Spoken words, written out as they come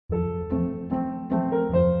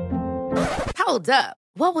Hold up.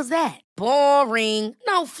 What was that? Boring.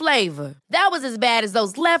 No flavor. That was as bad as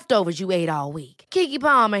those leftovers you ate all week. Keke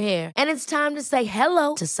Palmer here. And it's time to say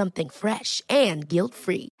hello to something fresh and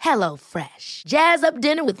guilt-free. Hello Fresh. Jazz up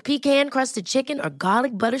dinner with pecan-crusted chicken or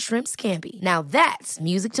garlic butter shrimp scampi. Now that's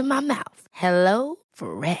music to my mouth. Hello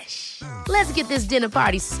Fresh. Let's get this dinner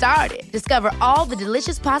party started. Discover all the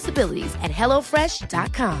delicious possibilities at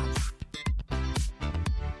hellofresh.com.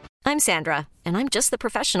 I'm Sandra, and I'm just the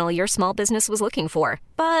professional your small business was looking for.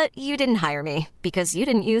 But you didn't hire me because you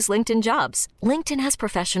didn't use LinkedIn Jobs. LinkedIn has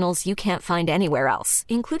professionals you can't find anywhere else,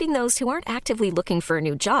 including those who aren't actively looking for a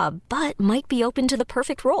new job, but might be open to the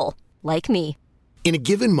perfect role, like me. In a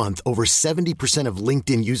given month, over 70% of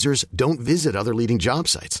LinkedIn users don't visit other leading job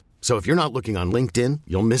sites. So if you're not looking on LinkedIn,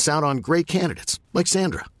 you'll miss out on great candidates, like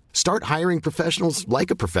Sandra. Start hiring professionals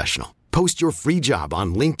like a professional. Post your free job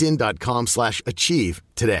on linkedin.com/achieve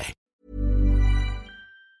today.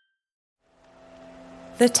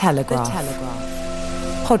 The Telegraph.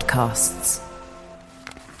 Podcasts.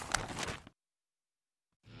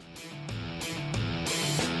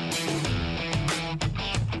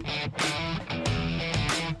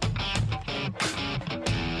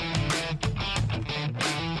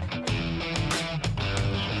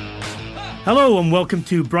 Hello and welcome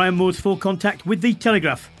to Brian Moore's Full Contact with The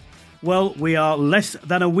Telegraph. Well, we are less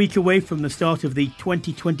than a week away from the start of the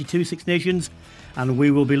 2022 Six Nations, and we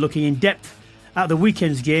will be looking in depth at the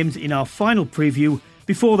weekend's games in our final preview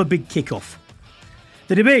before the big kick-off.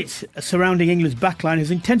 The debate surrounding England's backline has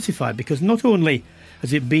intensified because not only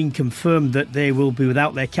has it been confirmed that they will be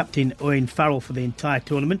without their captain Owen Farrell for the entire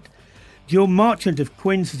tournament, Joe Marchant of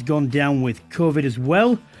Quins has gone down with COVID as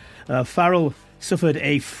well. Farrell suffered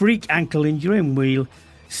a freak ankle injury, and we'll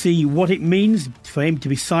see what it means for him to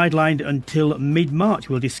be sidelined until mid-March.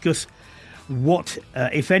 We'll discuss what,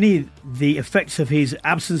 if any, the effects of his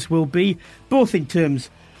absence will be, both in terms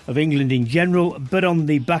of England in general, but on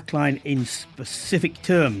the backline in specific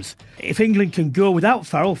terms. If England can go without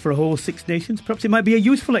Farrell for a whole Six Nations, perhaps it might be a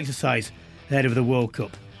useful exercise ahead of the World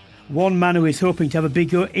Cup. One man who is hoping to have a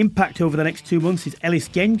big impact over the next 2 months is Ellis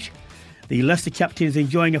Genge. The Leicester captain is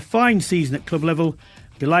enjoying a fine season at club level.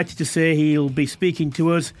 Delighted to say he'll be speaking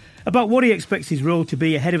to us about what he expects his role to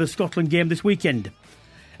be ahead of a Scotland game this weekend.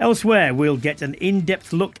 Elsewhere, we'll get an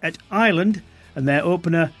in-depth look at Ireland and their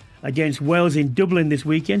opener against Wales in Dublin this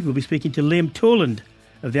weekend. We'll be speaking to Liam Toland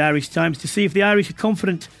of the Irish Times to see if the Irish are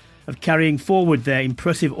confident of carrying forward their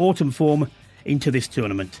impressive autumn form into this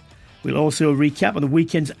tournament. We'll also recap on the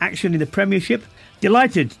weekend's action in the Premiership.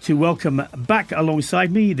 Delighted to welcome back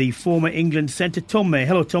alongside me the former England centre, Tom May.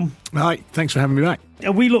 Hello, Tom. Hi, thanks for having me back.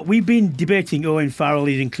 We've been debating Owen Farrell,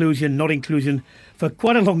 his inclusion, not inclusion, for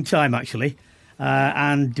quite a long time, actually.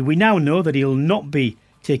 And we now know that he'll not be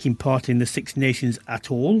taking part in the Six Nations at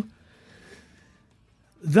all.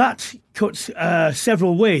 That cuts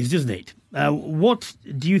several ways, doesn't it? What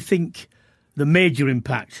do you think the major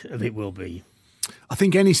impact of it will be? I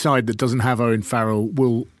think any side that doesn't have Owen Farrell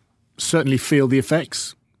will certainly feel the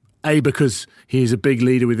effects. A, because he is a big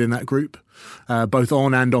leader within that group, both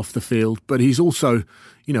on and off the field. But he's also,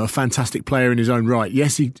 a fantastic player in his own right.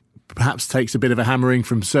 Yes, he perhaps takes a bit of a hammering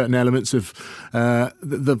from certain elements of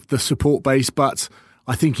the support base, but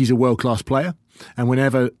I think he's a world-class player. And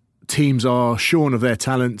whenever teams are shorn of their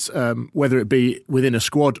talent, whether it be within a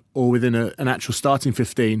squad or within an actual starting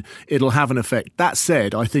 15, it'll have an effect. That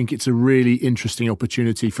said, I think it's a really interesting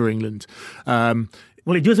opportunity for England.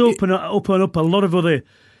 Well, it does open up a lot of other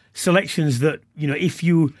selections that, if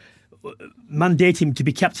you mandate him to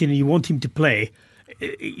be captain and you want him to play,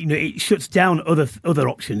 it shuts down other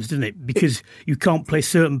options, doesn't it? Because you can't play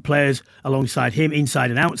certain players alongside him, inside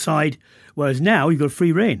and outside, whereas now you've got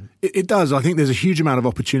free rein. It does. I think there's a huge amount of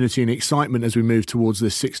opportunity and excitement as we move towards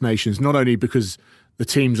this Six Nations, not only because the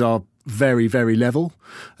teams are very, very level,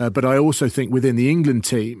 but I also think within the England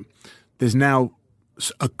team, there's now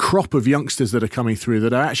a crop of youngsters that are coming through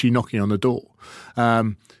that are actually knocking on the door.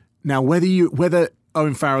 Now, whether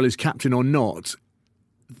Owen Farrell is captain or not,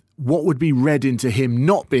 what would be read into him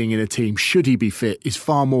not being in a team, should he be fit, is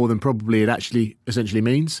far more than probably it actually essentially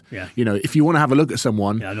means. Yeah. If you want to have a look at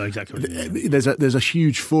someone, yeah, I know exactly what you mean. There's a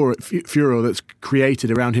huge furor that's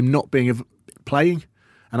created around him not being playing.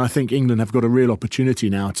 And I think England have got a real opportunity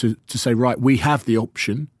now to say, right, we have the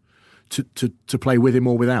option to play with him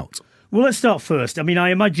or without. Well, let's start first. I mean,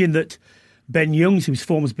 I imagine that Ben Youngs, whose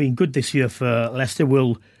form has been good this year for Leicester,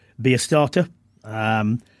 will be a starter,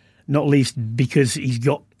 not least because he's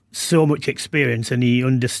got so much experience and he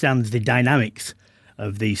understands the dynamics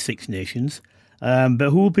of these Six Nations. But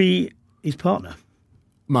who will be his partner?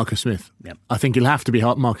 Marcus Smith. Yep. I think he'll have to be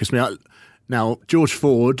Marcus Smith. Now, George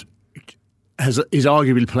Ford is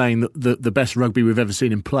arguably playing the best rugby we've ever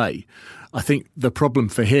seen him play. I think the problem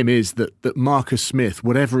for him is that Marcus Smith,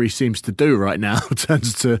 whatever he seems to do right now,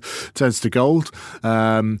 turns to gold.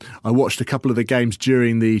 I watched a couple of the games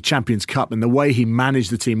during the Champions Cup, and the way he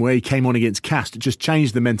managed the team, where he came on against Cast, it just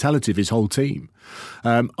changed the mentality of his whole team.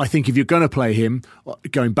 I think if you're going to play him,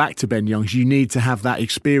 going back to Ben Youngs, you need to have that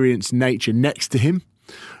experienced nature next to him.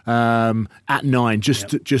 At 9, just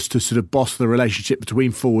to sort of boss the relationship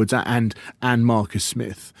between forwards and Marcus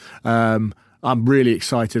Smith. I'm really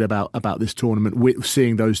excited about this tournament,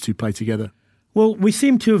 seeing those two play together. Well, we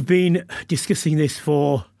seem to have been discussing this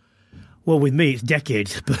for, well, with me, it's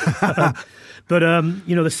decades. But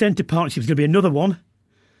the centre partnership is going to be another one.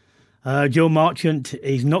 Joe Marchant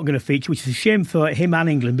is not going to feature, which is a shame for him and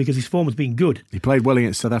England because his form has been good. He played well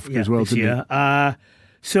against South Africa as well, didn't he?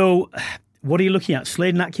 So, what are you looking at?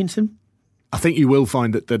 Slade and Atkinson? I think you will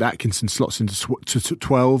find that Atkinson slots into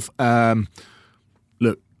 12.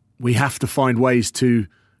 Look, we have to find ways to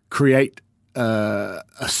create a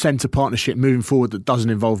centre partnership moving forward that doesn't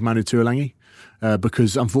involve Manu Tuolangi,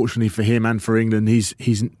 because unfortunately for him and for England,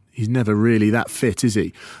 he's never really that fit, is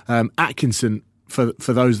he? Atkinson, for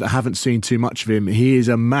those that haven't seen too much of him, he is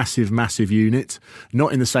a massive unit,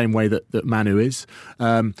 not in the same way that Manu is.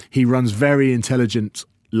 He runs very intelligent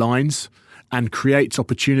lines and creates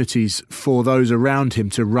opportunities for those around him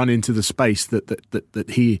to run into the space that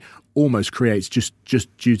he almost creates just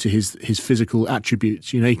due to his physical attributes.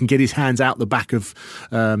 He can get his hands out the back of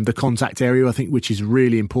the contact area, I think, which is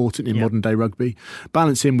really important in modern day rugby.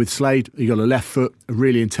 Balance him with Slade. You got a left foot, a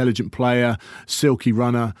really intelligent player, silky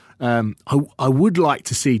runner. I would like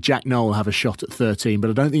to see Jack Nowell have a shot at 13, but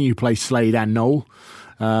I don't think you play Slade and Nowell.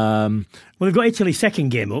 Well, they've got Italy's second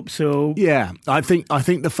game up, so yeah, I think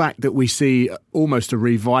the fact that we see almost a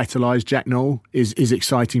revitalised Jack Nowell is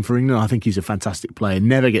exciting for England. I think he's a fantastic player.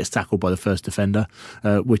 Never gets tackled by the first defender,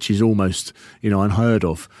 which is almost unheard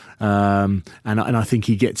of. And I think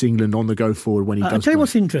he gets England on the go forward when he does. I'll tell you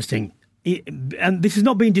what's interesting. And this is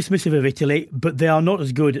not being dismissive of Italy, but they are not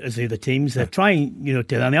as good as the other teams. They're trying, and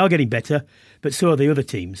they are getting better, but so are the other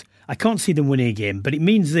teams. I can't see them winning a game, but it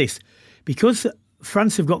means this, because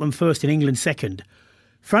France have got them first and England second.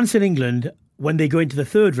 France and England, when they go into the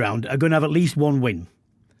third round, are going to have at least one win.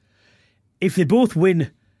 If they both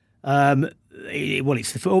win,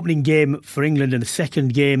 it's the opening game for England and the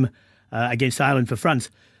second game against Ireland for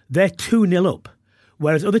France, they're 2-0 up,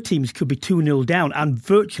 whereas other teams could be 2-0 down and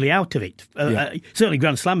virtually out of it. Certainly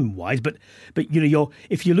Grand Slam-wise, but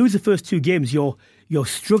if you lose the first two games, you're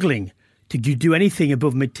struggling to do anything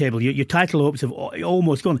above mid-table. Your title hopes have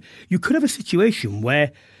almost gone. You could have a situation where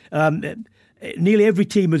nearly every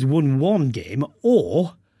team has won one game,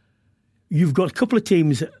 or you've got a couple of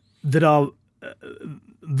teams that are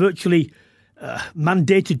virtually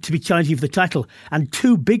mandated to be challenging for the title, and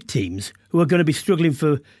two big teams who are going to be struggling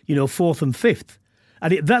for fourth and fifth.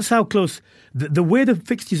 And that's how close the way the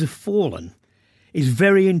fixtures have fallen is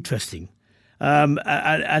very interesting.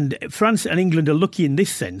 And France and England are lucky in this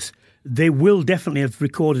sense. They will definitely have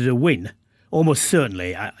recorded a win, almost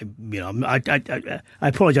certainly. I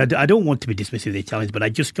apologise. I don't want to be dismissive of the Italians, but I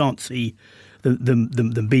just can't see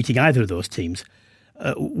them beating either of those teams.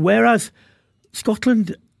 Whereas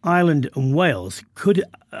Scotland, Ireland, and Wales could be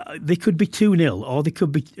 2-0, or they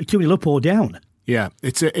could be 2-0 up or down. Yeah,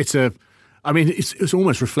 it's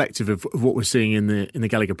almost reflective of what we're seeing in the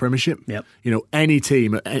Gallagher Premiership. Yep. Any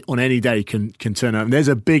team on any day can turn out. And there's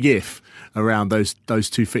a big if around those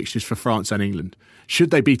two fixtures for France and England.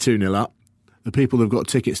 Should they be 2-0 up, the people who've got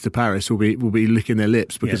tickets to Paris will be licking their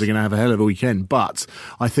lips because they're going to have a hell of a weekend. But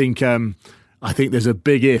I think there's a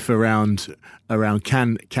big if around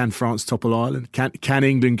can France topple Ireland? Can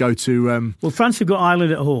England go to? Well, France have got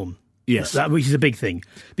Ireland at home. Yes, which is a big thing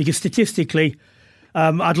because statistically.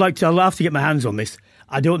 I'll have to get my hands on this.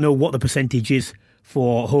 I don't know what the percentage is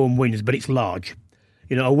for home wins, but it's large.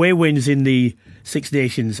 Away wins in the Six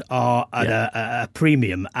Nations are at a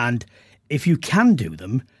premium, and if you can do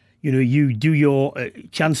them, you do your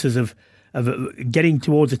chances of getting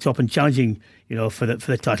towards the top and challenging, for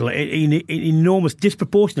the title, in enormous,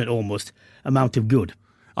 disproportionate almost amount of good.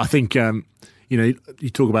 I think you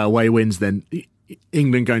talk about away wins. Then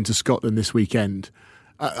England going to Scotland this weekend.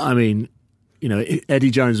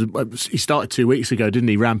 Eddie Jones, he started 2 weeks ago, didn't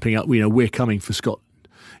he, ramping up, we're coming for Scotland.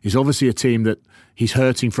 He's obviously a team that he's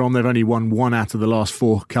hurting from. They've only won one out of the last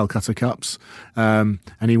 4 Calcutta Cups, and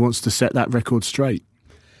he wants to set that record straight.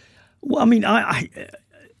 Well,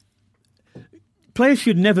 players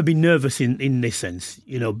should never be nervous in this sense.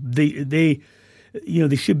 They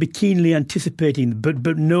should be keenly anticipating,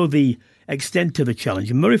 but know the extent to the challenge.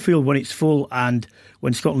 And Murrayfield, when it's full and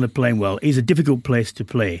when Scotland are playing well, is a difficult place to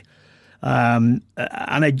play. And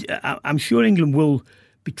I'm sure England will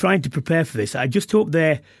be trying to prepare for this. I just hope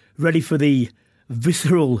they're ready for the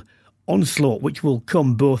visceral onslaught which will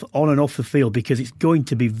come both on and off the field, because it's going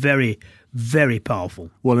to be very, very powerful.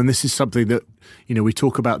 Well, and this is something that, we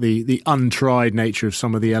talk about the untried nature of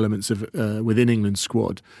some of the elements of within England's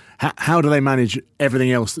squad. How do they manage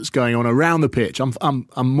everything else that's going on around the pitch? I'm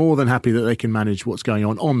more than happy that they can manage what's going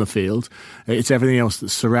on the field. It's everything else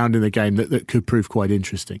that's surrounding the game that could prove quite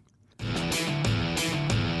interesting.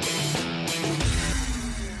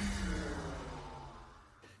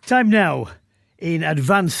 Time now, in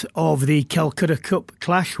advance of the Calcutta Cup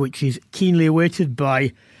clash, which is keenly awaited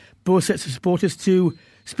by both sets of supporters, to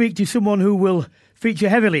speak to someone who will feature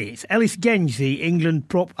heavily. It's Ellis Genge, the England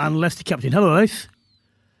prop and Leicester captain. Hello, Ellis.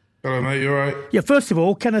 Hello, mate. You all right? Yeah, first of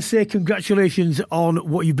all, can I say congratulations on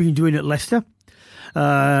what you've been doing at Leicester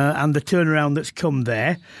and the turnaround that's come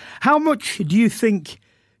there. How much do you think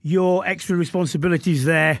your extra responsibilities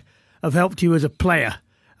there have helped you as a player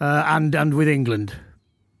and with England?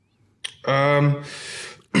 Well,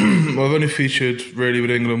 I've only featured really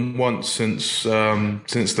with England once since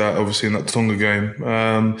that, obviously in that Tonga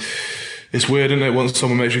game. It's weird, isn't it? Once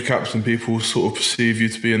someone makes you captain, people sort of perceive you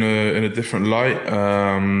to be in a different light,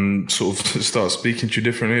 sort of start speaking to you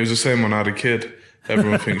differently. It was the same when I had a kid.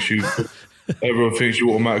 Everyone thinks you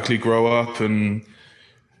automatically grow up and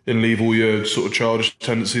leave all your sort of childish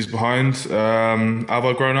tendencies behind. Have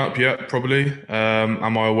I grown up? Yeah, probably.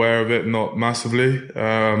 Am I aware of it? Not massively.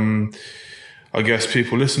 I guess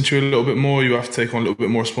people listen to you a little bit more. You have to take on a little bit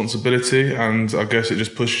more responsibility, and I guess it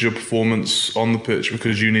just pushes your performance on the pitch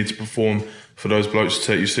because you need to perform for those blokes to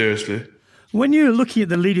take you seriously. When you're looking at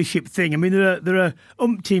the leadership thing, I mean, there are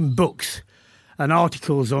umpteen books and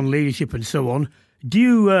articles on leadership and so on.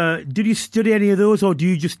 Did you study any of those, or do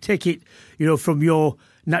you just take it, from your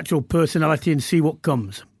natural personality and see what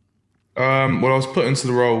comes? Well, I was put into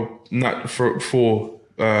the role for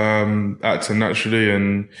acting naturally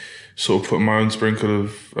and sort of putting my own sprinkle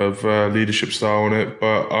of leadership style on it.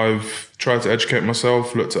 But I've tried to educate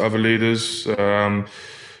myself, looked at other leaders,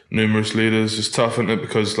 numerous leaders. It's tough, isn't it?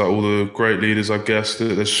 Because like all the great leaders, I guess,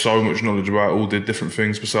 there's so much knowledge about all the different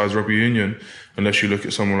things besides rugby union, unless you look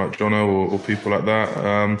at someone like Jono or people like that.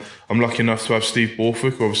 I'm lucky enough to have Steve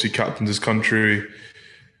Borthwick, who obviously captained his country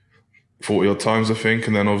 40 odd times, I think,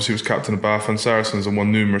 and then obviously was captain of Bath and Saracens and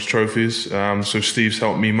won numerous trophies. So Steve's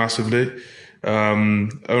helped me massively.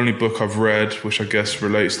 Only book I've read, which I guess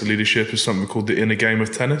relates to leadership, is something called The Inner Game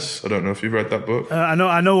of Tennis. I don't know if you've read that book. I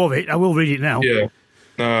know of it. I will read it now. Yeah.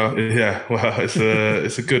 Well,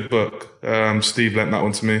 it's a good book. Steve lent that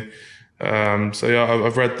one to me. So yeah,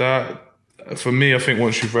 I've read that. For me, I think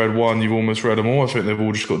once you've read one, you've almost read them all. I think they've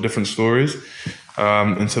all just got different stories,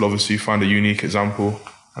 until obviously you find a unique example.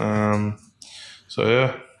 So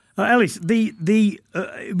yeah. Ellis, we've been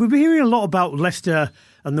hearing a lot about Leicester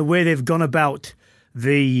and the way they've gone about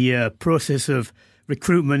the process of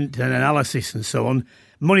recruitment and analysis and so on.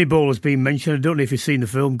 Moneyball has been mentioned. I don't know if you've seen the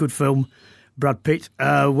film. Good film. Brad Pitt.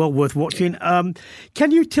 Well worth watching.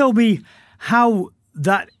 Can you tell me how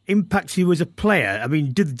that impacts you as a player? I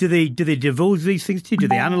mean, do they divulge these things to you? Do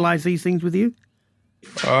they analyse these things with you?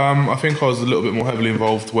 I think I was a little bit more heavily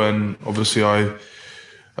involved when obviously I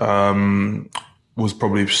was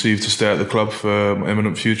probably perceived to stay at the club for my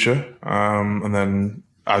imminent future. And then,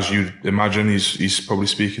 as you'd imagine, he's probably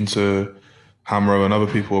speaking to Hamro and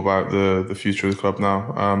other people about the future of the club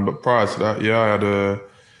now. But prior to that, yeah,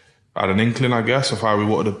 I had an inkling, I guess, of how we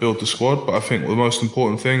wanted to build the squad. But I think the most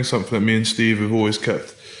important thing, something that me and Steve have always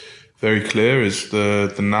kept very clear, is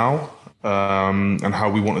the now, and how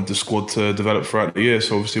we wanted the squad to develop throughout the year.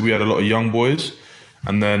 So obviously we had a lot of young boys,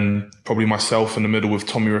 and then probably myself in the middle with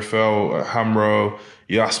Tommy Rafael, Hamro,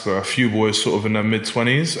 Jasper, a few boys sort of in their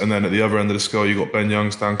mid-20s. And then at the other end of the scale, you got Ben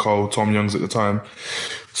Youngs, Dan Cole, Tom Youngs at the time.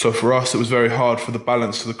 So for us, it was very hard for the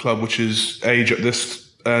balance of the club, which is age at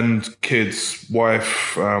this end, kids,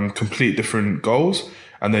 wife, complete different goals.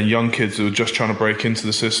 And then young kids who were just trying to break into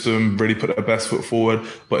the system, really put their best foot forward,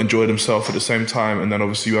 but enjoy themselves at the same time. And then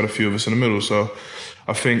obviously you had a few of us in the middle. So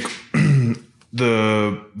I think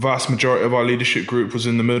the vast majority of our leadership group was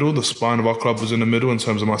in the middle. The spine of our club was in the middle in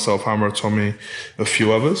terms of myself, Hammer, Tommy, a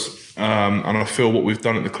few others. And I feel what we've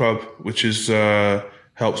done at the club, which is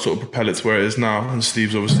helped sort of propel it to where it is now. And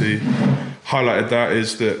Steve's obviously highlighted that,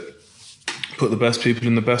 is that put the best people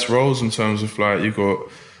in the best roles in terms of like you've got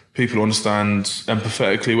people who understand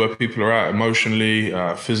empathetically where people are at, emotionally,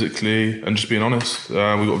 physically, and just being honest. We've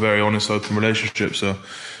got a very honest, open relationship. So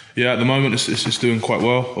Yeah, at the moment it's doing quite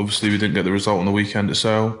well. Obviously, we didn't get the result on the weekend at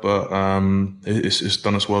Sale, but it's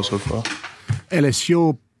done us well so far. Ellis,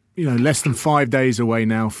 you're less than 5 days away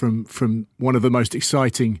now from one of the most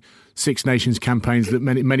exciting Six Nations campaigns that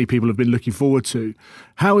many people have been looking forward to.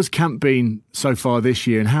 How has camp been so far this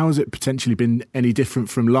year, and how has it potentially been any different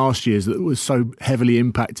from last year's that was so heavily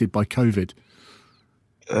impacted by COVID?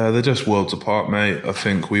 They're just worlds apart, mate. I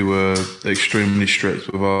think we were extremely strict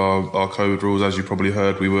with our COVID rules. As you probably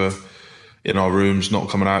heard, we were in our rooms, not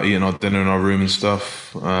coming out, eating our dinner in our room and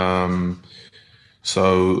stuff.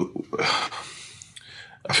 So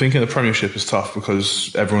I think in the Premiership it's tough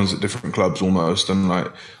because everyone's at different clubs almost. And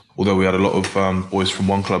although we had a lot of boys from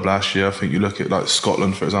one club last year, I think you look at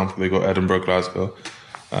Scotland, for example, they got Edinburgh, Glasgow,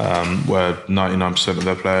 where 99% of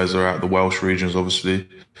their players are out the Welsh regions, obviously.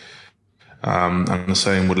 And the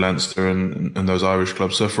same with Leicester and those Irish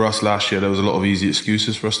clubs. So for us last year, there was a lot of easy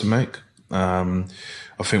excuses for us to make.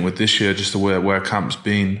 I think with this year, just where camp's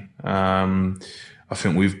been, I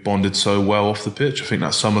think we've bonded so well off the pitch. I think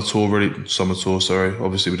that summer tour,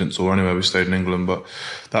 obviously we didn't tour anywhere, we stayed in England, but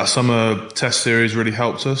that summer test series really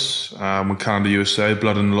helped us with Canada USA,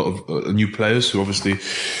 blood and a lot of new players who are obviously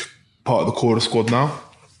part of the core of the squad now.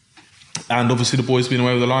 And obviously the boys being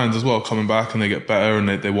away with the Lions as well, coming back and they get better and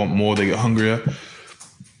they want more, they get hungrier.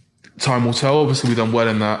 Time will tell. Obviously we've done well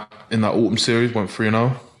in that autumn series, went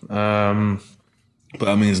 3-0. But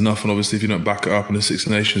that means nothing, obviously, if you don't back it up, and the Six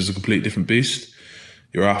Nations is a complete different beast.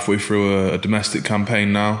 You're halfway through a domestic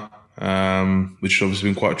campaign now, which has obviously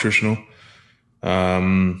been quite attritional.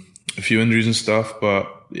 A few injuries and stuff, but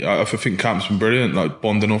I think camp's been brilliant,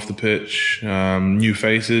 bonding off the pitch, new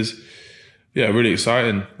faces. Yeah, really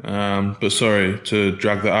exciting. But sorry to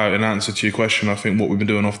drag that out. In answer to your question, I think what we've been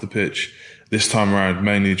doing off the pitch this time around,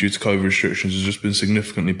 mainly due to COVID restrictions, has just been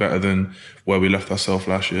significantly better than where we left ourselves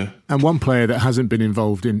last year. And one player that hasn't been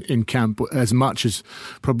involved in camp as much as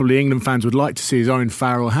probably England fans would like to see is Owen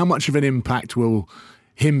Farrell. How much of an impact will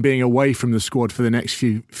him being away from the squad for the next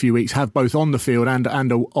few weeks have, both on the field and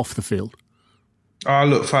off the field?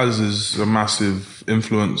 Look, Faz is a massive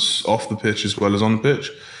influence off the pitch as well as on the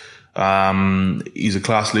pitch. He's a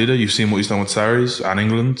class leader. You've seen what he's done with Sarries and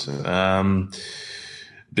England.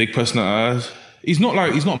 Big personality. He's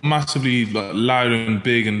not massively loud and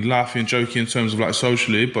big and laughy and jokey in terms of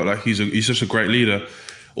socially, but he's just a great leader,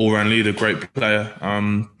 all-round leader, great player.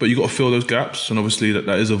 But you got to fill those gaps, and obviously that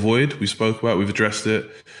is a void. We spoke about, we've addressed it,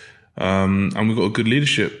 and we've got a good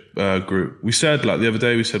leadership group. We said the other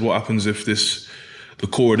day, what happens if the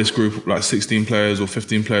core of this group, 16 players or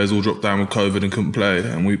 15 players, all dropped down with COVID and couldn't play?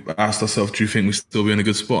 And we asked ourselves, do you think we'd still be in a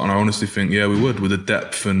good spot? And I honestly think, yeah, we would, with the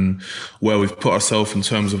depth and where we've put ourselves in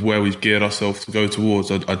terms of where we've geared ourselves to go towards.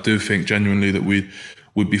 I do think genuinely that we'd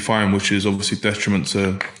be fine, which is obviously detriment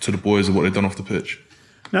to the boys of what they've done off the pitch.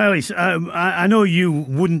 Now, Ellis, I know you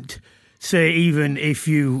wouldn't say even if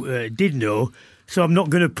you did know, so I'm not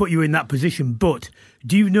going to put you in that position, but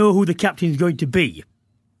do you know who the captain's going to be?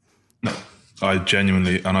 No. I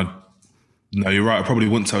genuinely, no, you're right. I probably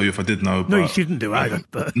wouldn't tell you if I did know. No, you shouldn't do either.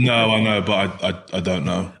 But no, I know, but I don't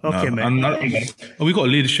know. Okay, no. mate. And we've got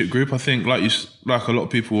a leadership group. I think, like a lot of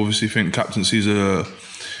people obviously think captaincy is a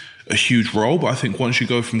huge role, but I think once you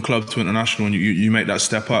go from club to international and you make that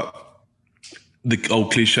step up, the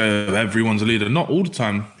old cliche of everyone's a leader, not all the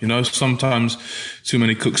time. Sometimes too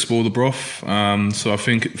many cooks spoil the broth. So I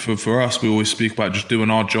think for us, we always speak about just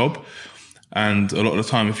doing our job. And a lot of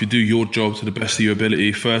the time, if you do your job to the best of your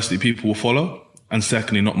ability, firstly, people will follow. And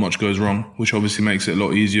secondly, not much goes wrong, which obviously makes it a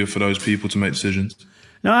lot easier for those people to make decisions.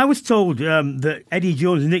 Now, I was told that Eddie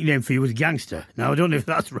Jones' nickname for you was Gangster. Now, I don't know if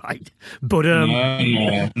that's right. But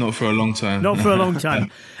no, not for a long time. Not for a long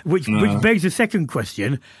time. Which begs the second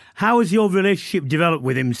question. How has your relationship developed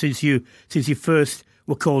with him since you first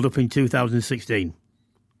were called up in 2016?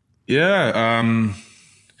 Yeah,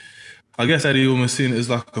 I guess Eddie almost seen it as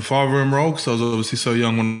like a father-in role, because I was obviously so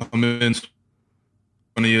young when I come in,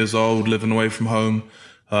 20 years old, living away from home.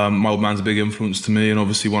 My old man's a big influence to me, and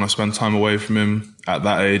obviously when I spent time away from him at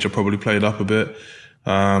that age, I probably played up a bit,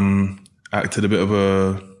 acted a bit of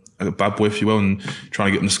a bad boy, if you will, and trying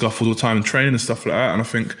to get in the scuffles all the time and training and stuff like that. And I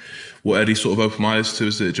think what Eddie sort of opened my eyes to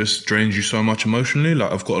is that it just drains you so much emotionally.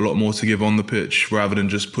 I've got a lot more to give on the pitch rather than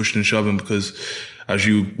just pushing and shoving, because as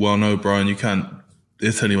you well know, Brian, you can't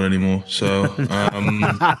hit anyone anymore. So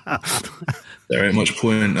there ain't much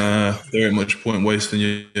point wasting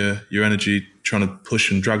your energy trying to push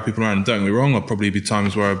and drag people around. And don't get me wrong, I'll probably be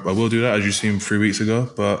times where I will do that, as you seen 3 weeks ago.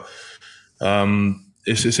 But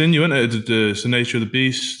it's in you, isn't it? It's the nature of the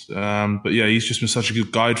beast. But yeah, he's just been such a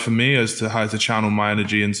good guide for me as to how to channel my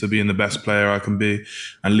energy into being the best player I can be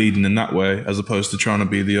and leading in that way, as opposed to trying to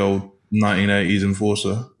be the old 1980s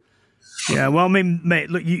enforcer. Yeah, well, I mean, mate,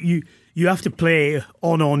 look, you have to play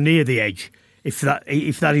on or near the edge if that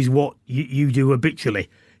is what you do habitually.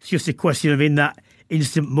 It's just a question of, in that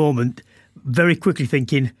instant moment, very quickly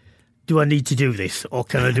thinking, do I need to do this, or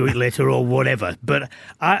can I do it later, or whatever? But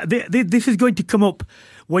this is going to come up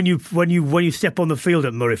when you step on the field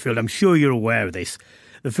at Murrayfield. I'm sure you're aware of this.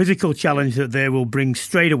 The physical challenge that they will bring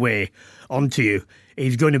straight away onto you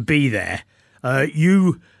is going to be there.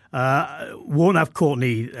 You won't have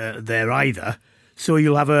Courtney there either, so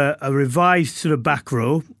you'll have a revised sort of back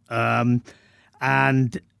row.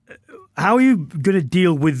 And how are you going to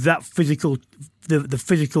deal with that physical, the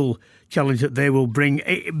physical challenge that they will bring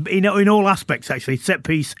in all aspects, actually, set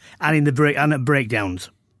piece and in the break and at breakdowns?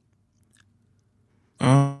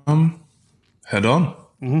 Head on.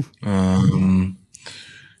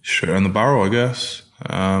 Straight on the barrel, I guess.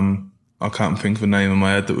 I can't think of a name in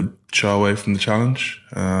my head that would shy away from the challenge.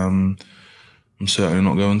 I'm certainly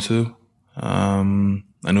not going to.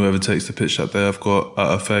 And whoever takes the pitch that day, I've got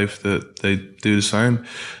utter faith that they do the same.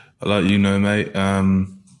 Like you know, mate,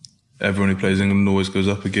 everyone who plays England always goes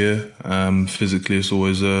up a gear. Physically, it's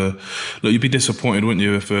always look, you'd be disappointed, wouldn't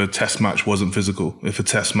you, if a test match wasn't physical, if a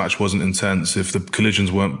test match wasn't intense, if the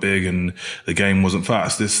collisions weren't big and the game wasn't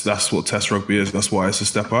fast. That's what test rugby is. That's why it's a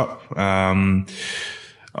step up.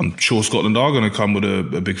 I'm sure Scotland are going to come with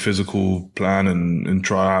a big physical plan and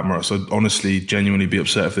try out. So I'd honestly, genuinely be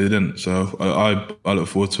upset if they didn't. So I look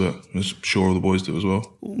forward to it. I'm sure all the boys do as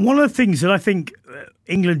well. One of the things that I think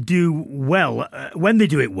England do well, when they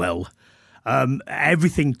do it well,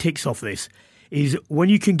 everything ticks off this, is when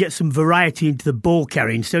you can get some variety into the ball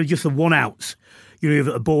carry instead of just the one outs. You've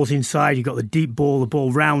got the balls inside, you've got the deep ball, the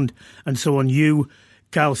ball round, and so on. You,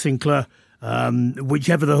 Kyle Sinclair,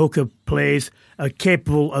 whichever the hooker plays, are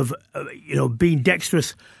capable of being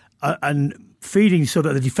dexterous and feeding so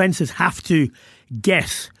that the defences have to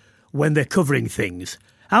guess when they're covering things.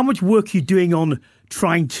 How much work are you doing on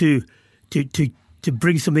trying to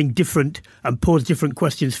bring something different and pose different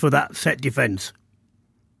questions for that set defence?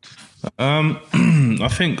 I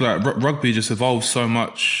think like rugby just evolves so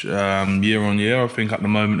much year on year. I think at the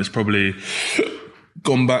moment it's probably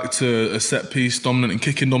gone back to a set piece dominant and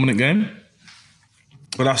kicking dominant game.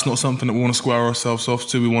 But that's not something that we want to square ourselves off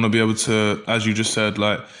to. We want to be able to, as you just said,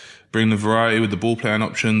 like bring the variety with the ball playing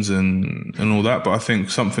options and all that. But I think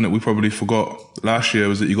something that we probably forgot last year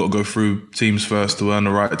was that you got to go through teams first to earn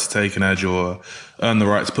the right to take an edge or earn the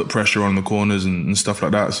right to put pressure on the corners and stuff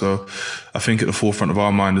like that. So I think at the forefront of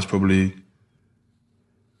our mind is probably,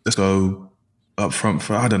 let's go up front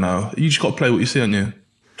for, I don't know. You just got to play what you see, haven't you?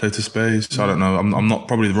 Play to space. I don't know. I'm not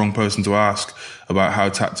probably the wrong person to ask about how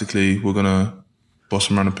tactically we're going to boss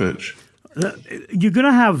them around the pitch. You're going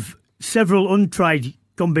to have several untried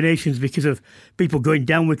combinations because of people going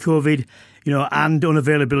down with COVID, and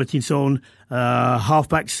unavailability and so on.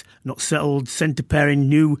 Halfbacks not settled, centre pairing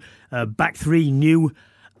new, back three new.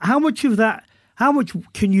 How much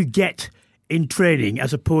can you get in training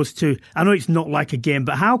as opposed to, I know it's not like a game,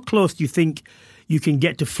 but how close do you think you can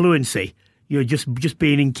get to fluency, just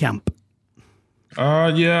being in camp?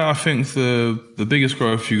 Yeah, I think the biggest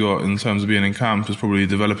growth you got in terms of being in camp is probably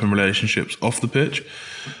developing relationships off the pitch.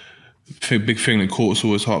 The big thing that Courts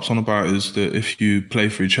always harps on about is that if you play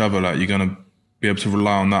for each other, like you're going to be able to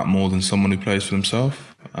rely on that more than someone who plays for themselves.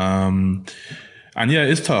 And yeah,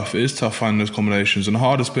 it's tough. It is tough finding those combinations. And the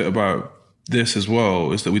hardest bit about this as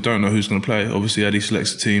well is that we don't know who's going to play. Obviously, Eddie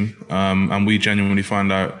selects a team, and we genuinely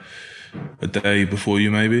find out a day before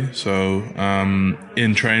you maybe. So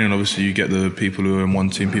in training, obviously you get the people who are in one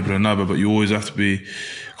team, people in another, but you always have to be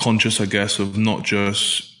conscious, I guess, of not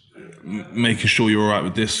just making sure you're all right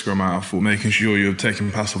with this scrum half or making sure you're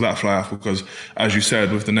taking pass of that fly half, because as you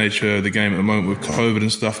said, with the nature of the game at the moment with COVID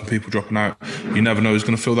and stuff and people dropping out, you never know who's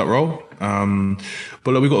going to fill that role.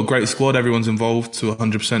 But look, we've got a great squad. Everyone's involved to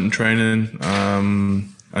 100% in training.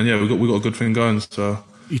 And yeah, we've got a good thing going. So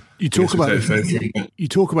You talk about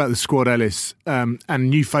the squad, Ellis, and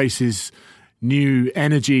new faces, new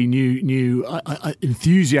energy, new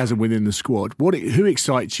enthusiasm within the squad. Who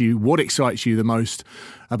excites you? What excites you the most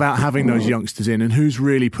about having those youngsters in, and who's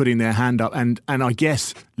really putting their hand up and I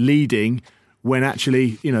guess leading when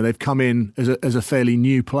actually they've come in as a fairly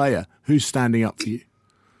new player? Who's standing up for you?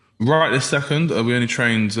 Right this second, we only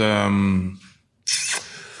trained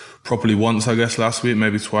properly once, I guess, last week,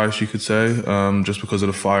 maybe twice, you could say, just because of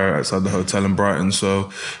the fire outside the hotel in Brighton. So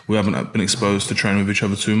we haven't been exposed to training with each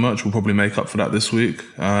other too much. We'll probably make up for that this week.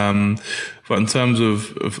 But in terms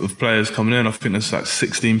of players coming in, I think there's like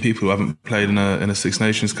 16 people who haven't played in a Six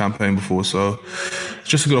Nations campaign before. So it's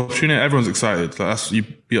just a good opportunity. Everyone's excited. Like,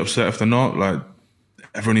 you'd be upset if they're not. Like,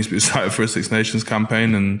 everyone needs to be excited for a Six Nations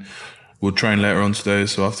campaign, and we'll train later on today.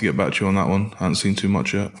 So I have to get back to you on that one. I haven't seen too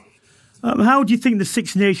much yet. How do you think the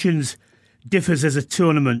Six Nations differs as a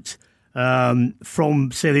tournament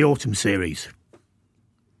from, say, the Autumn Series?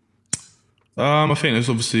 I think there's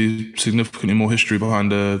obviously significantly more history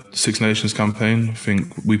behind the Six Nations campaign. I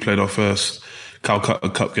think we played our first Calcutta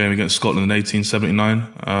Cup game against Scotland in 1879,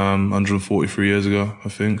 143 years ago, I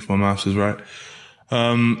think, if my maths is right.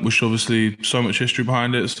 Which obviously so much history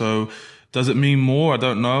behind it. So does it mean more? I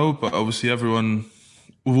don't know. But obviously everyone,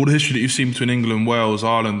 with all the history that you've seen between England, Wales,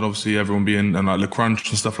 Ireland, obviously everyone being, and like Le Crunch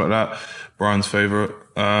and stuff like that, Brian's favourite,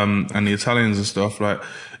 and the Italians and stuff, like,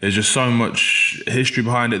 there's just so much history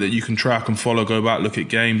behind it that you can track and follow, go back, look at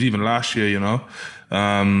games, even last year, you know.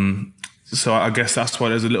 So I guess that's why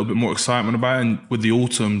there's a little bit more excitement about it. And with the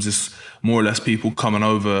Autumns, it's more or less people coming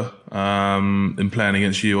over and playing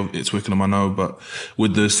against you. It's Twickenham, I know, but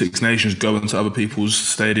with the Six Nations, going to other people's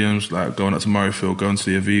stadiums, like going up to Murrayfield, going to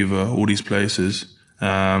the Aviva, all these places,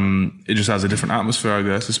 it just has a different atmosphere, I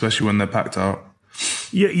guess, especially when they're packed out.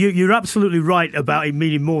 You're absolutely right about it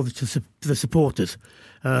meaning more to the supporters,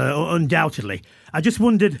 undoubtedly. I just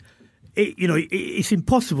wondered, it's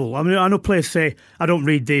impossible. I mean, I know players say, I don't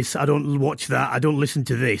read this, I don't watch that, I don't listen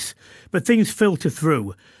to this, but things filter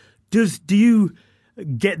through. Do you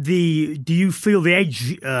feel the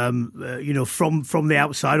edge, from the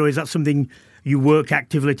outside, or is that something you work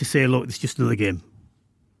actively to say, look, it's just another game?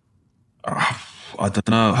 I don't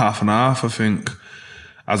know, half and half. I think,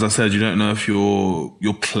 as I said, you don't know if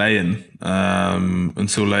you're playing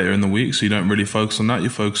until later in the week, so you don't really focus on that. You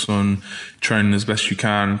focus on training as best you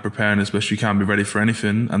can, preparing as best you can, be ready for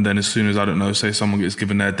anything. And then as soon as, I don't know, say someone gets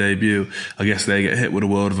given their debut, I guess they get hit with a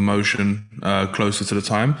world of emotion closer to the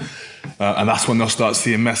time. And that's when they'll start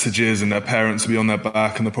seeing messages and their parents will be on their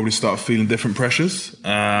back, and they'll probably start feeling different pressures.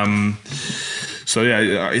 So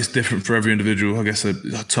yeah, it's different for every individual. I guess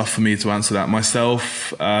it's tough for me to answer that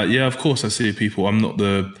myself. Yeah, of course I see people. I'm not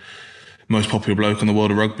the most popular bloke in the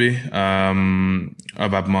world of rugby.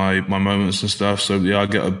 I've had my moments and stuff. So yeah, I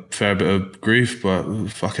get a fair bit of grief, but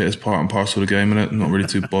fuck it, it's part and parcel of the game, innit? I'm not really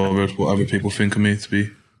too bothered what other people think of me, to be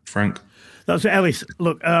frank. That's Ellis.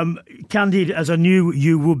 Look, candid as I knew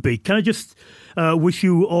you would be. Can I just wish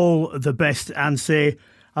you all the best and say,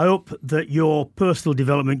 I hope that your personal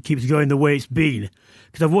development keeps going the way it's been,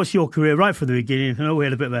 because I've watched your career right from the beginning. I know we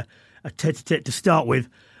had a bit of a tete-a-tete to start with,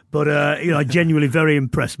 but I'm genuinely very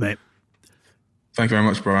impressed, mate. Thank you very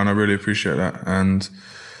much, Brian. I really appreciate that. And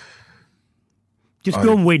just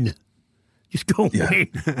go and win. Just go and win.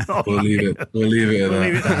 We'll leave it at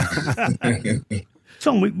that.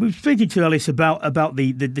 Tom, we're speaking to Ellis about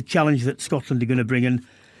the challenge that Scotland are going to bring, and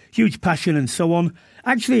huge passion and so on.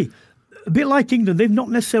 Actually, a bit like England, they've not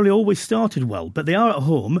necessarily always started well, but they are at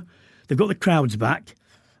home. They've got the crowds back,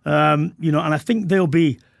 and I think they'll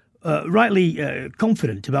be rightly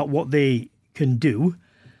confident about what they can do.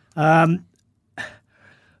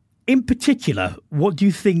 In particular, what do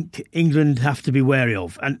you think England have to be wary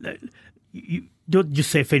of? And you don't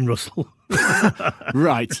just say Finn Russell.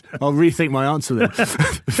 Right, I'll rethink my answer then.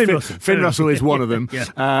 Finn Russell is one of them. Yeah.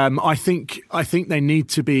 I think they need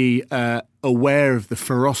to be aware of the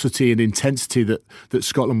ferocity and intensity that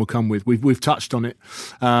Scotland will come with. We've touched on it,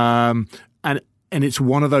 and it's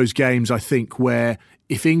one of those games, I think, where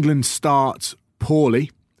if England start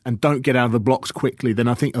poorly and don't get out of the blocks quickly, then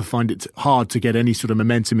I think they'll find it hard to get any sort of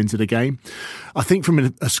momentum into the game. I think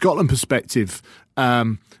from a Scotland perspective,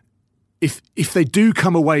 if they do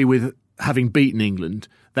come away with having beaten England,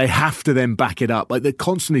 they have to then back it up. Like, they're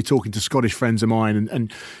constantly talking to Scottish friends of mine,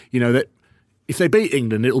 and that if they beat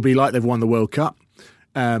England, it'll be like they've won the World Cup.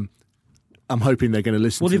 I'm hoping they're going to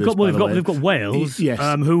listen to this. They've got Wales, yes.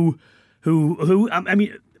 Who I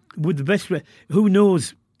mean, with the best, who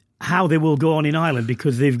knows how they will go on in Ireland,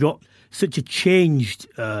 because they've got such a changed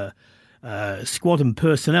squad and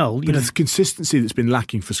personnel. But it's consistency that's been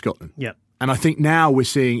lacking for Scotland. Yeah, and I think now we're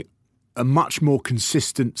seeing a much more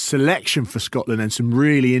consistent selection for Scotland and some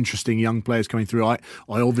really interesting young players coming through. I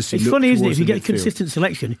obviously it's look funny, isn't it? If you get midfield. Consistent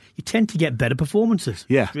selection, you tend to get better performances.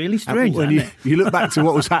 Yeah, it's really strange. When you look back to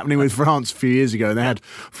what was happening with France a few years ago, and they had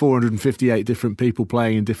 458 different people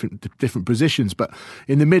playing in different positions. But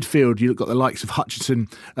in the midfield, you've got the likes of Hutchinson,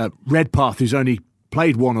 Redpath, who's only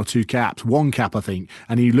played 1 or 2 caps, 1 cap, I think,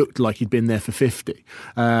 and he looked like he'd been there for 50.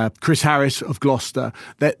 Chris Harris of Gloucester,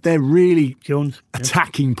 they're really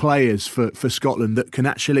attacking players for Scotland that can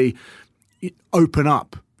actually open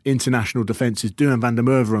up international defences. Duhan van der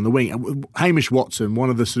Merwe on the wing. Hamish Watson, one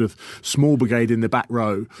of the sort of small brigade in the back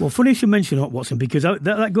row. Well, funny you should mention Watson, because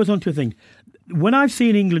that goes on to a thing. When I've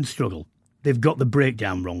seen England struggle, they've got the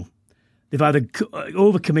breakdown wrong. They've either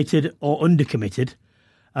overcommitted or undercommitted.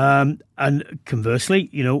 And conversely,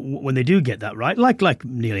 when they do get that right, like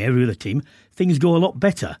nearly every other team, things go a lot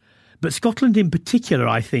better. But Scotland in particular,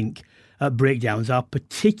 I think, breakdowns are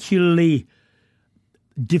particularly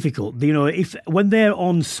difficult. When they're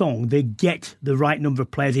on song, they get the right number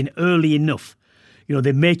of players in early enough.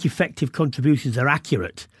 They make effective contributions. They're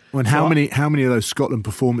accurate. And how many of those Scotland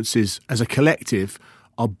performances as a collective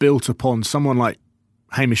are built upon someone like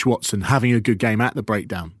Hamish Watson having a good game at the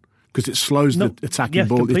breakdown? Because it slows the attacking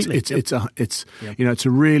ball. It's a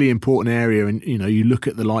really important area. And you look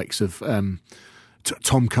at the likes of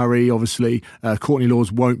Tom Curry, obviously. Courtney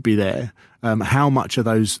Lawes won't be there. How much are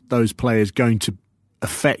those players going to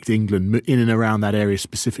affect England in and around that area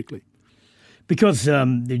specifically? Because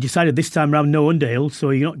they decided this time round no Underhill, so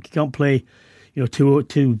you can't play,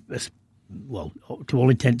 to all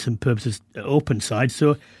intents and purposes, open side.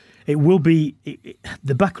 So it will be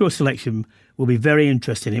the back row selection will be very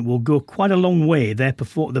interesting. It will go quite a long way,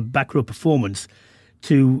 the back row performance,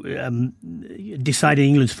 to deciding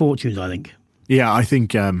England's fortunes, I think. Yeah, I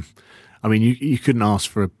think. You couldn't ask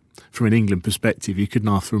for from an England perspective, you couldn't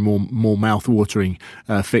ask for a more mouth-watering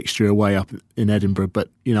fixture away up in Edinburgh. But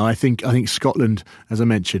I think Scotland, as I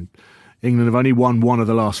mentioned, England have only won 1 of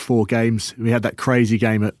the last 4 games. We had that crazy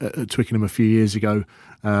game at Twickenham a few years ago,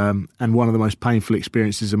 and one of the most painful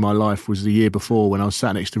experiences of my life was the year before when I was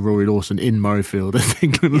sat next to Rory Lawson in Murrayfield. I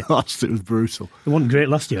think England lost. It was brutal. It wasn't great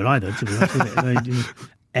last year either, to be honest, was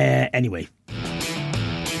it? Anyway.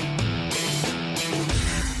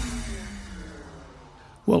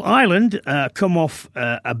 Well, Ireland come off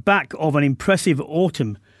a back of an impressive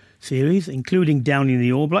autumn series, including down in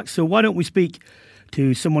the All Blacks. So why don't we speak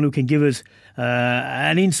to someone who can give us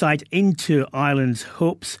an insight into Ireland's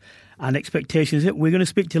hopes and expectations? We're going to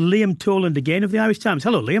speak to Liam Toland again of the Irish Times.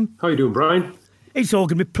 Hello, Liam. How are you doing, Brian? It's all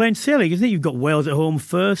going to be plain sailing, isn't it? You've got Wales at home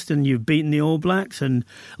first, and you've beaten the All Blacks, and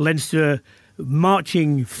Leinster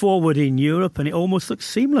marching forward in Europe, and it almost looks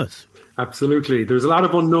seamless. Absolutely. There's a lot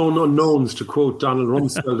of unknowns, to quote Donald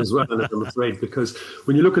Rumsfeld as well, I'm afraid, because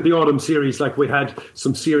when you look at the autumn series, like we had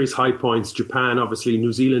some serious high points, Japan, obviously,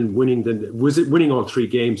 New Zealand winning all 3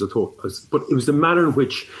 games, I thought, but it was the manner in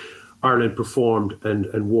which Ireland performed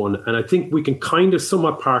and won. And I think we can kind of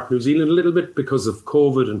somewhat park New Zealand a little bit because of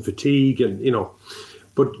COVID and fatigue and,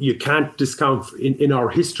 but you can't discount in our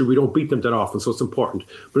history, we don't beat them that often, so it's important.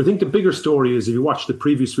 But I think the bigger story is if you watch the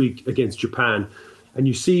previous week against Japan and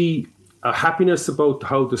you see a happiness about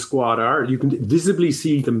how the squad are. You can visibly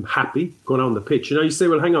see them happy going on the pitch. You say,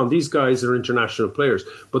 well, hang on, these guys are international players.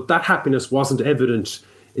 But that happiness wasn't evident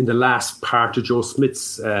in the last part of Joe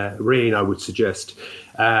Smith's reign, I would suggest.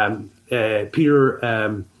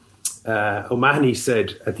 Peter O'Mahony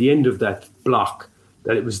said at the end of that block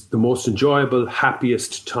that it was the most enjoyable,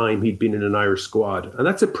 happiest time he'd been in an Irish squad. And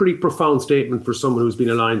that's a pretty profound statement for someone who's been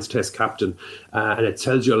a Lions Test captain. And it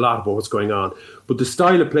tells you a lot about what's going on. But the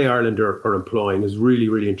style of play Ireland are employing is really,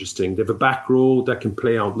 really interesting. They have a back row that can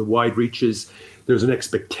play out in the wide reaches. There's an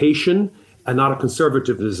expectation and not a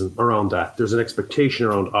conservatism around that. There's an expectation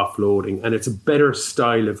around offloading. And it's a better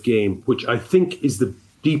style of game, which I think is the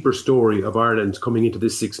deeper story of Ireland coming into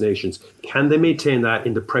this Six Nations. Can they maintain that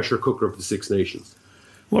in the pressure cooker of the Six Nations?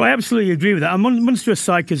 Well, I absolutely agree with that. And Munster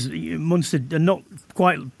aside, because Munster are not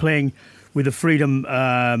quite playing with the freedom,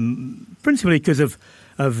 principally because of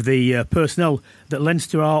the personnel that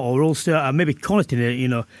Leinster are, or Ulster, and maybe Connacht,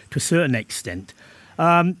 to a certain extent.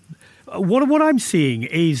 What I'm seeing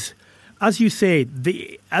is, as you say,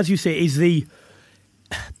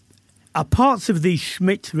 are parts of the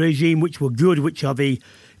Schmidt regime which were good, which are the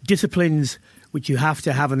disciplines which you have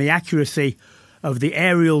to have, and the accuracy of the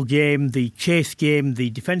aerial game, the chase game, the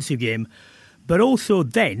defensive game, but also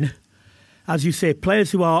then, as you say, players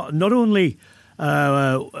who are not only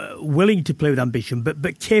willing to play with ambition,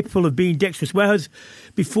 but capable of being dexterous. Whereas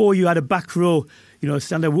before you had a back row,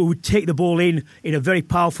 standard who would take the ball in a very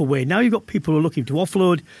powerful way. Now you've got people who are looking to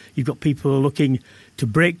offload. You've got people who are looking to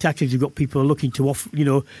break tackles. You've got people who are looking to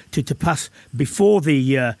to pass before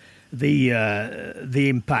the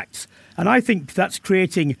impacts. And I think that's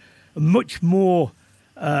creating many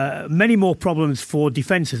more problems for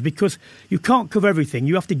defences, because you can't cover everything.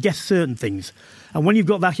 You have to guess certain things. And when you've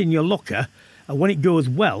got that in your locker, when it goes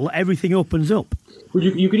well, everything opens up. Well,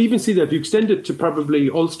 you could even see that if you extend it to probably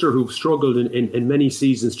Ulster, who've struggled in many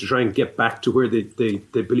seasons to try and get back to where they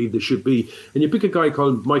believe they should be. And you pick a guy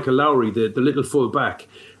called Michael Lowry, the little full back,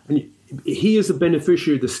 and he is a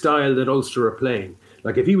beneficiary of the style that Ulster are playing.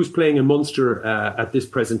 Like if he was playing in Munster at this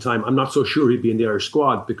present time, I'm not so sure he'd be in the Irish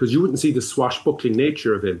squad because you wouldn't see the swashbuckling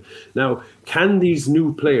nature of him. Now, can these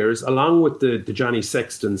new players, along with the Johnny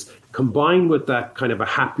Sextons, combine with that kind of a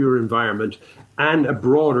happier environment and a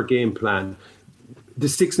broader game plan? The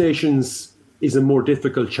Six Nations is a more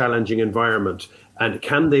difficult, challenging environment. And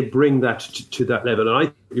can they bring that to that level?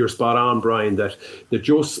 And you're spot on, Brian, that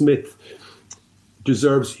Joe Smith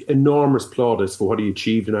deserves enormous plaudits for what he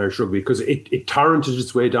achieved in Irish rugby because it torrented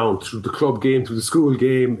its way down through the club game, through the school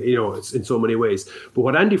game, it's in so many ways. But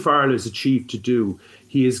what Andy Farrell has achieved to do,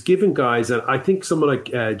 he has given guys, and I think someone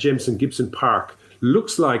like Jameson Gibson Park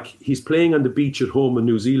looks like he's playing on the beach at home in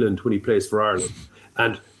New Zealand when he plays for Ireland.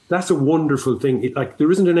 And that's a wonderful thing.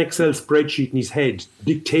 There isn't an Excel spreadsheet in his head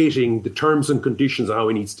dictating the terms and conditions of how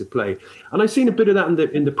he needs to play. And I've seen a bit of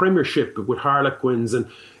that in the Premiership with Harlequins.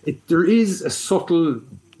 And there is a subtle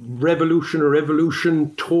revolution or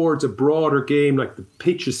evolution towards a broader game. Like the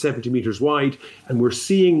pitch is 70 metres wide. And we're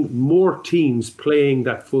seeing more teams playing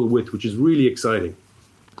that full width, which is really exciting.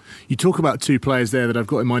 You talk about two players there that I've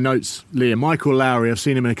got in my notes, Liam. Michael Lowry, I've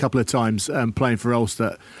seen him in a couple of times playing for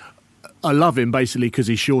Ulster. I love him basically because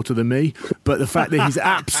he's shorter than me, but the fact that he's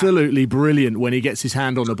absolutely brilliant when he gets his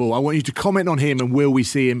hand on the ball. I want you to comment on him and will we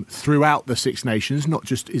see him throughout the Six Nations, not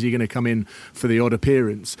just is he going to come in for the odd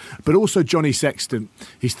appearance, but also Johnny Sexton.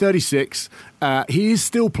 He's 36. He is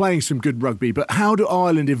still playing some good rugby, but how do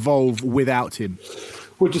Ireland evolve without him?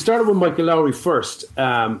 Well, to start with Michael Lowry first,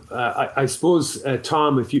 I suppose,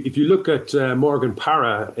 Tom, if you look at Morgan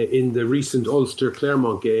Parra in the recent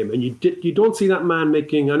Ulster-Claremont game, and you don't see that man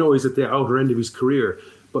making, I know he's at the outer end of his career,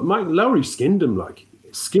 but Michael Lowry skinned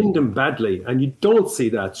him badly, and you don't see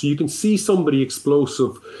that. So you can see somebody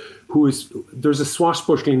explosive there's a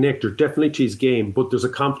swashbuckling nectar definitely to his game, but there's a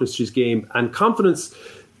confidence to his game, and confidence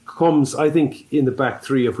comes, I think, in the back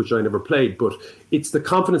three, of which I never played, but it's the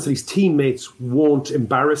confidence that his teammates won't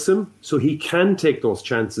embarrass him, so he can take those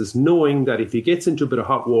chances, knowing that if he gets into a bit of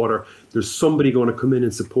hot water, there's somebody going to come in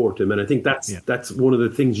and support him. And I think that's one of the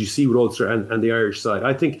things you see with Ulster and the Irish side.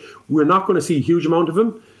 I think we're not going to see a huge amount of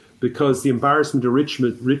him because the embarrassment of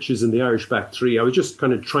riches in the Irish back three. I was just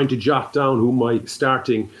kind of trying to jot down who my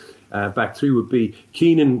starting back three would be.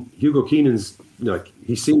 Hugo Keenan's,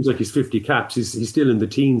 he seems like he's 50 caps. He's still in the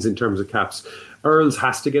teens in terms of caps. Earls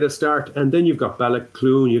has to get a start. And then you've got Balak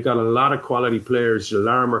Clune. You've got a lot of quality players.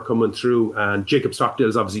 Larmer coming through. And Jacob Stockdale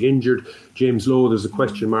is obviously injured. James Lowe, there's a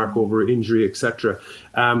question mark over injury, etc.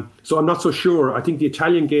 So I'm not so sure. I think the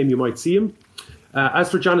Italian game, you might see him. As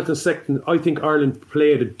for Jonathan Sexton, I think Ireland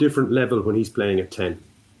play at a different level when he's playing at 10.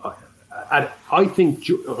 I think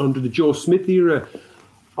under the Joe Smith era,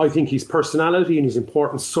 I think his personality and his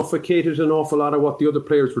importance suffocated an awful lot of what the other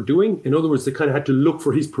players were doing. In other words, they kind of had to look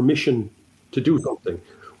for his permission to do something.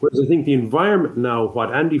 Whereas I think the environment now,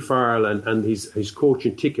 what Andy Farrell and his coach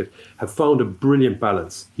and Tickett have found a brilliant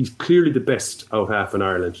balance. He's clearly the best out half in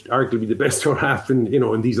Ireland, arguably the best out half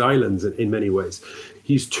in these islands in many ways.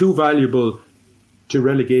 He's too valuable to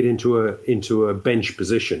relegate into a bench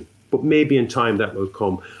position, but maybe in time that will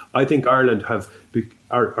come. I think Ireland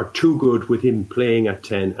are too good with him playing at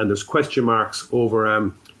 10, and there's question marks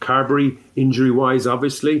over Carberry, injury-wise,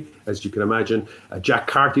 obviously, as you can imagine. Jack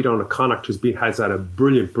Carthy down at Connacht has had a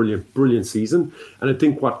brilliant season, and I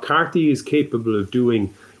think what Carthy is capable of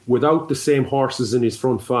doing without the same horses in his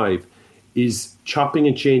front five is chopping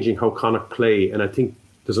and changing how Connacht play, and I think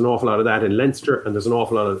there's an awful lot of that in Leinster, and there's an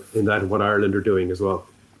awful lot in that in what Ireland are doing as well.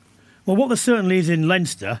 Well, what there certainly is in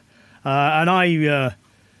Leinster, and I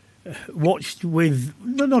watched with,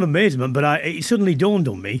 not amazement, but it suddenly dawned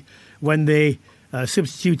on me when they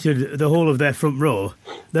substituted the whole of their front row,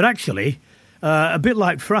 that actually, a bit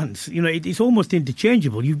like France, it's almost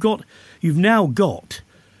interchangeable. You've now got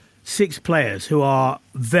 6 players who are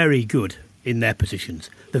very good in their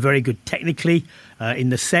positions. They're very good technically in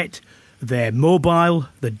the set. They're mobile,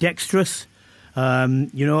 they're dexterous,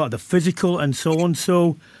 the physical and so on.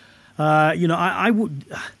 So, I would.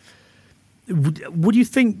 Do you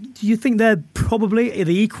think they're probably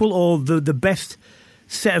the equal or the best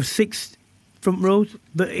set of 6 front rows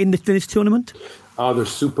in this tournament? They're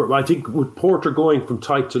super. I think with Porter going from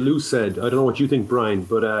tight to loose head, I don't know what you think, Brian,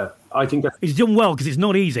 but I think that he's done well because it's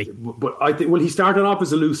not easy. But I think he started off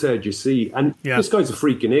as a loose head, you see, and this guy's a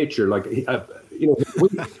freak of nature. Like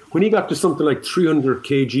when he got to something like 300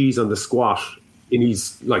 kgs on the squat, in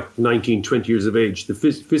his like 19, 20 years of age. The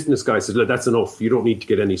fitness guy says, that's enough. You don't need to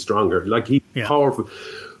get any stronger. Like, he's powerful.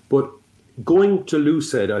 But going to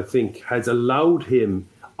Loosehead, I think, has allowed him.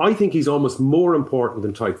 I think he's almost more important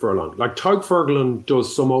than Tadhg Furlong. Like, Tadhg Furlong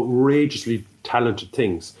does some outrageously talented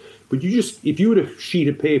things. But if you had a sheet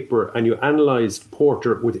of paper and you analysed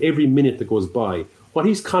Porter with every minute that goes by, what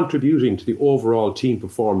he's contributing to the overall team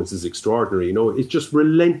performance is extraordinary. You know, it's just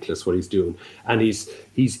relentless what he's doing. And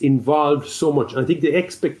he's involved so much. And I think the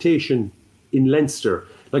expectation in Leinster,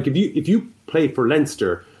 like if you play for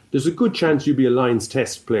Leinster, there's a good chance you'll be a Lions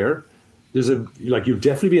Test player. You'll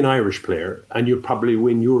definitely be an Irish player, and you'll probably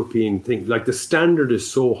win European things. Like, the standard is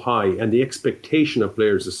so high, and the expectation of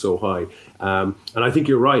players is so high. And I think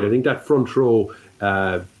you're right. I think that front row,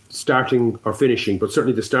 starting or finishing, but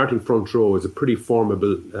certainly the starting front row, is a pretty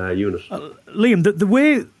formidable unit. Liam, the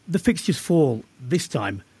way the fixtures fall this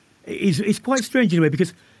time is quite strange in a way,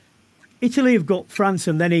 because Italy have got France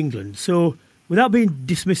and then England. So, without being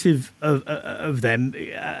dismissive of them,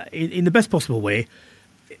 in the best possible way,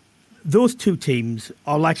 those two teams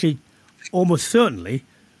are likely, almost certainly,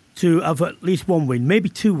 to have at least one win, maybe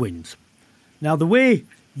two wins. Now, the way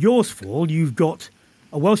yours fall, you've got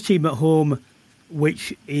a Welsh team at home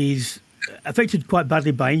which is affected quite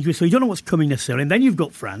badly by injury, so you don't know what's coming necessarily. And then you've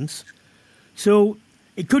got France. So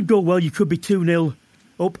it could go well. You could be 2-0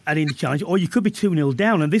 up and in the challenge, or you could be 2-0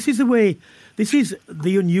 down. And this is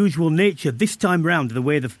the unusual nature this time round, the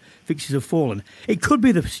way the fixtures have fallen. It could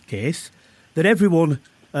be the case that everyone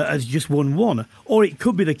has just won one, or it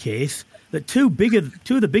could be the case that two of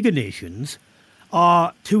the bigger nations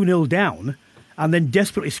are 2-0 down and then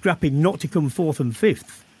desperately scrapping not to come fourth and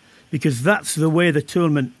fifth, because that's the way the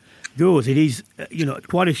tournament goes. It is,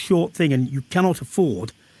 quite a short thing, and you cannot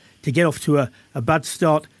afford to get off to a bad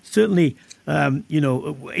start. Certainly,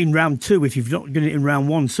 in round two, if you've not done it in round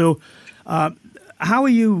one. So, how are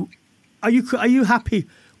you? Are you happy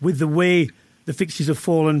with the way the fixtures have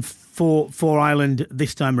fallen for Ireland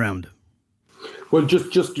this time round? Well,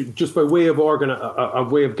 just by way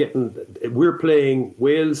of getting, we're playing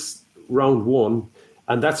Wales round one,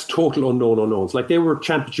 and that's total unknowns. Like, they were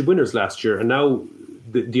championship winners last year, and now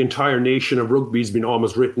the entire nation of rugby has been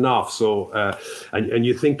almost written off. So, and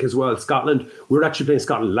you think as well, Scotland, we're actually playing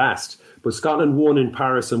Scotland last, but Scotland won in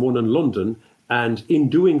Paris and won in London, and in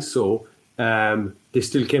doing so, they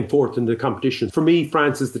still came fourth in the competition. For me,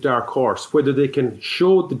 France is the dark horse. Whether they can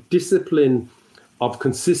show the discipline of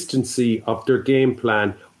consistency of their game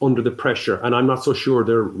plan under the pressure, and I'm not so sure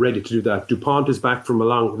they're ready to do that. Dupont is back from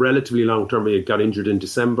a relatively long term. He got injured in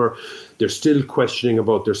December. They're still questioning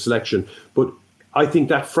about their selection. But I think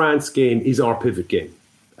that France game is our pivot game.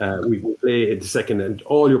 We will play in the second, and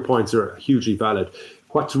all your points are hugely valid.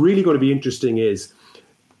 What's really going to be interesting is,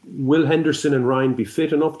 will Henderson and Ryan be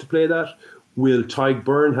fit enough to play that? Will Tadhg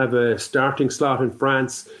Byrne have a starting slot in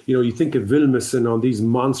France? You think of Vilmus and all these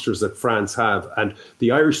monsters that France have, and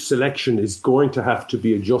the Irish selection is going to have to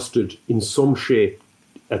be adjusted in some shape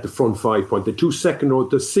at the front 5 point. The two second row,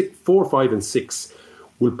 the 4, 5 and 6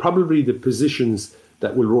 will probably be the positions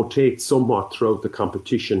that will rotate somewhat throughout the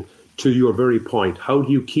competition. To your very point, how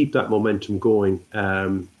do you keep that momentum going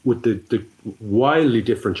with the wildly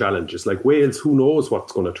different challenges? Like Wales, who knows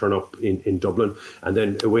what's going to turn up in Dublin, and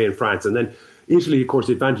then away in France. And then Italy, of course,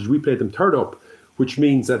 the advantage, we played them third up, which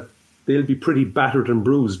means that they'll be pretty battered and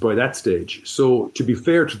bruised by that stage. So to be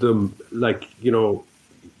fair to them,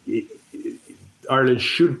 Ireland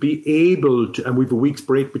should be able to, and we've a week's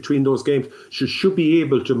break between those games, should be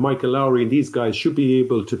able to, Michael Lowry and these guys should be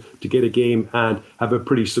able to get a game and have a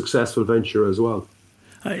pretty successful venture as well.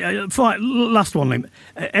 Last one, Liam.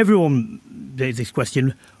 Everyone raised this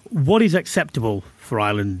question. What is acceptable for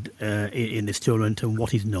Ireland in this tournament and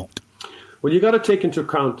what is not? Well, you got to take into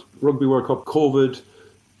account Rugby World Cup, COVID,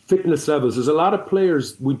 fitness levels. There's a lot of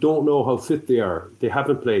players, we don't know how fit they are. They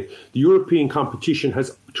haven't played. The European competition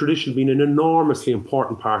has traditionally been an enormously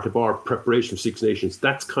important part of our preparation for Six Nations.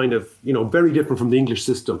 That's kind of, very different from the English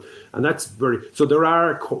system. And that's so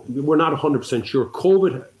we're not 100% sure.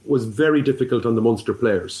 COVID was very difficult on the Munster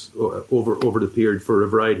players over the period for a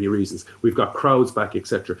variety of reasons. We've got crowds back,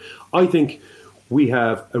 etc. I think we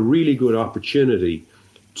have a really good opportunity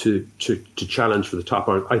to challenge for the top.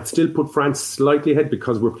 I'd still put France slightly ahead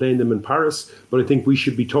because we're playing them in Paris, but I think we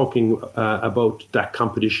should be talking about that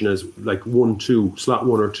competition as like 1-2, slot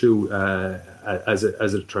 1 or 2 as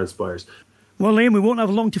it transpires. Well, Liam, we won't have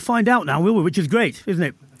long to find out now, will we? Which is great, isn't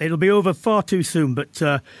it? It'll be over far too soon, but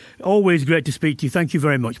always great to speak to you. Thank you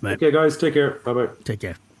very much, mate. Okay, guys, take care. Bye-bye. Take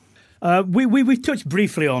care. We touched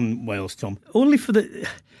briefly on Wales, Tom. Only for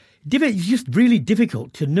it's just really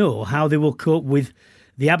difficult to know how they will cope with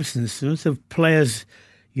the absence of players,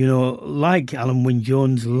 like Alan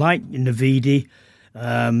Wynne-Jones, like Navidi,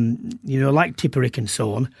 like Tipperick and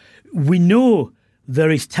so on. We know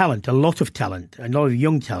there is talent, a lot of talent, a lot of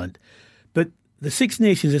young talent. But the Six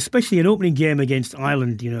Nations, especially an opening game against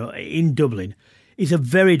Ireland, in Dublin, is a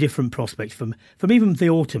very different prospect from even the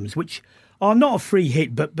Autumns, which are not a free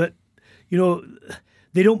hit, but they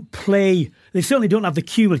don't play. They certainly don't have the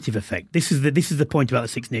cumulative effect. This is the point about the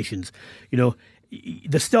Six Nations.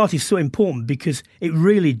 The start is so important because it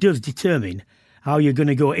really does determine how you're going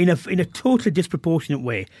to go in a totally disproportionate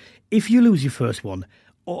way. If you lose your first one,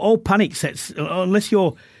 all panic sets unless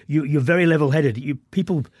you're very level-headed.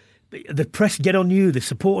 The press get on you, the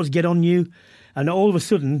supporters get on you, and all of a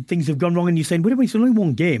sudden things have gone wrong, and you're saying, "Wait a minute, it's only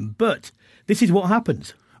one game," but this is what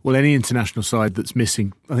happens. Well, any international side that's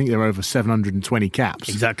missing, I think they're over 720 caps.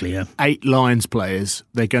 Exactly, yeah. 8 Lions players,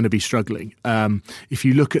 they're going to be struggling. If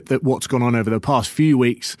you look at what's gone on over the past few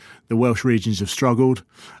weeks, the Welsh regions have struggled,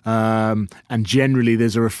 and generally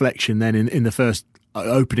there's a reflection then in the first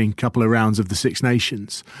opening couple of rounds of the Six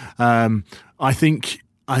Nations. I think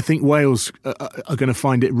Wales are going to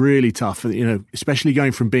find it really tough, especially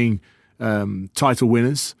going from being title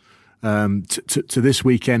winners to this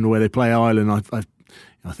weekend where they play Ireland.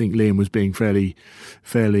 I think Liam was being fairly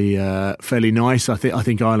nice. I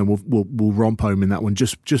think Ireland will romp home in that one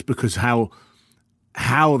just because how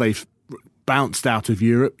they've bounced out of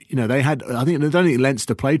Europe. I don't think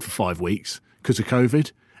Leinster played for 5 weeks because of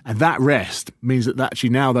COVID. And that rest means that actually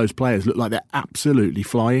now those players look like they're absolutely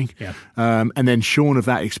flying. Yeah. And then shorn of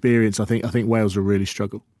that experience, I think Wales will really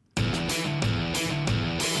struggle.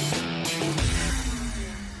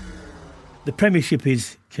 The Premiership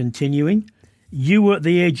is continuing. You were at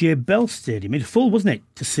the AJ Bell Stadium. It's full, wasn't it,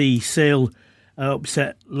 to see Sale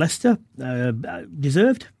upset Leicester?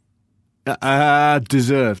 Deserved?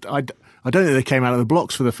 Deserved. I don't think they came out of the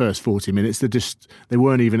blocks for the first 40 minutes. They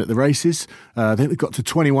weren't even at the races. I think they got to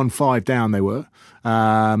 21-5 down. They were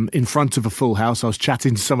in front of a full house. I was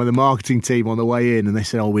chatting to some of the marketing team on the way in, and they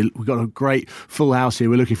said, we've got a great full house here.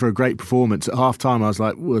 We're looking for a great performance. At half-time, I was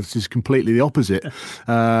like, well, this is completely the opposite.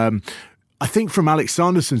 I think from Alex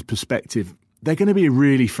Sanderson's perspective, they're going to be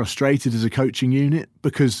really frustrated as a coaching unit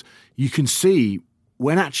because you can see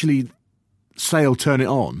when actually Sale turn it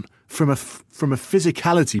on, from a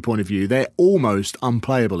physicality point of view, they're almost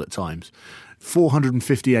unplayable at times.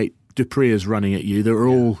 458 Dupreas running at you. They're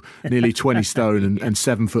all nearly 20 stone and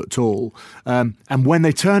 7 foot tall. And when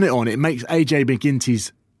they turn it on, it makes AJ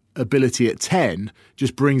McGinty's ability at 10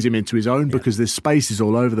 just brings him into his own because there's spaces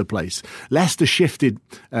all over the place. Leicester shifted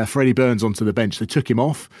Freddie Burns onto the bench. They took him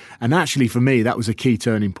off. And actually, for me, that was a key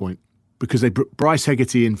turning point because they brought Bryce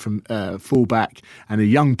Hegarty in from fullback and a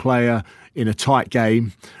young player in a tight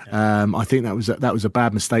game. I think that was a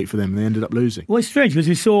bad mistake for them. They ended up losing. Well, it's strange because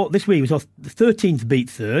we saw this week, the 13th beat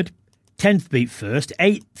 3rd, 10th beat 1st,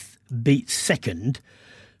 8th beat 2nd.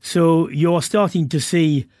 So you're starting to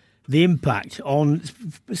see the impact on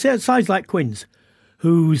sides like Quins,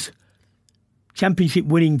 whose championship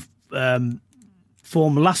winning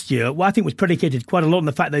form last year, I think was predicated quite a lot on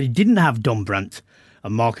the fact that he didn't have Don Brandt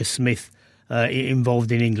and Marcus Smith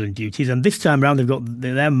involved in England duties. And this time around, they've got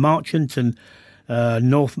their Marchant and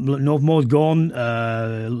Northmore's gone,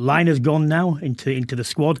 Liner's gone now into the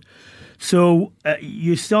squad. So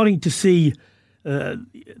you're starting to see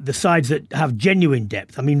the sides that have genuine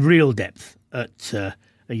depth, I mean real depth at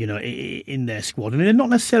in their squad. I mean, they're not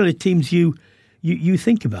necessarily teams you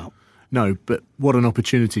think about. No, but what an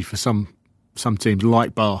opportunity for some teams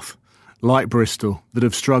like Bath, like Bristol, that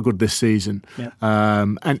have struggled this season. Yeah.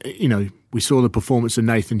 And, we saw the performance of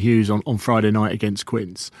Nathan Hughes on Friday night against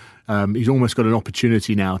Quins. He's almost got an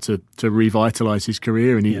opportunity now to revitalise his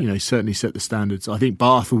career, and he certainly set the standards. I think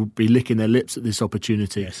Bath will be licking their lips at this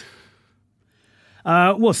opportunity. Yes.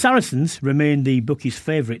 Well, Saracens remain the bookies'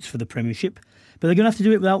 favourites for the Premiership, but they're going to have to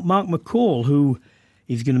do it without Mark McCall, who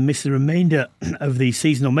is going to miss the remainder of the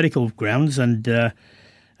season on medical grounds. And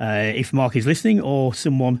if Mark is listening, or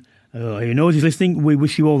someone who knows he's listening, we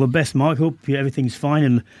wish you all the best, Mark. Hope everything's fine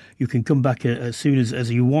and you can come back as soon as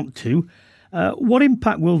you want to. What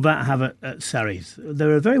impact will that have at Sarries?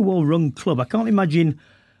 They're a very well-run club. I can't imagine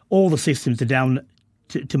all the systems are down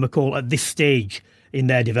to McCall at this stage in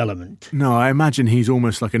their development. No, I imagine he's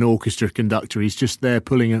almost like an orchestra conductor. He's just there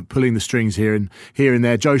pulling the strings here and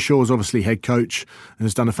there. Joe Shaw's obviously head coach and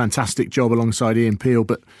has done a fantastic job alongside Ian Peel,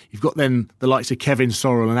 but you've got then the likes of Kevin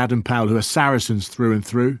Sorrell and Adam Powell, who are Saracens through and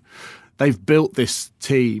through. They've built this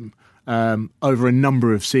team over a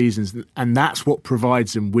number of seasons, and that's what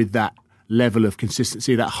provides them with that level of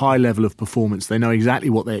consistency, that high level of performance. They know exactly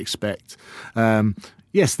what they expect.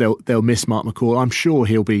 yes, they'll miss Mark McCall. I'm sure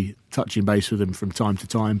he'll be touching base with them from time to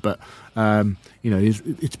time, but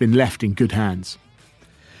it's been left in good hands.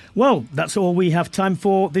 Well, that's all we have time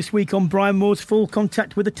for this week on Brian Moore's Full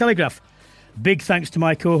Contact with the Telegraph. Big thanks to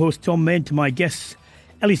my co-host Tom Main, to my guests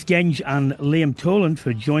Ellis Genge and Liam Toland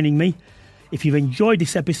for joining me. If you've enjoyed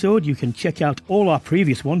this episode, you can check out all our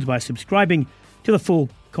previous ones by subscribing to the Full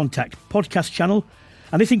Contact podcast channel.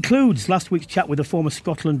 And this includes last week's chat with the former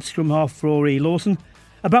Scotland scrum half Rory Lawson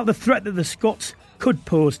about the threat that the Scots could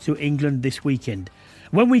pose to England this weekend.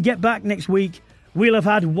 When we get back next week, we'll have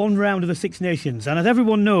had one round of the Six Nations, and as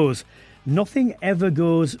everyone knows, nothing ever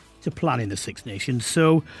goes to plan in the Six Nations.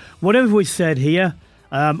 So whatever we said here,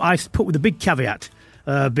 I put with a big caveat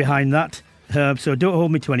behind that, so don't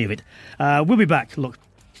hold me to any of it. We'll be back. Look,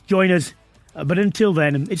 join us, but until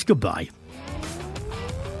then, it's goodbye.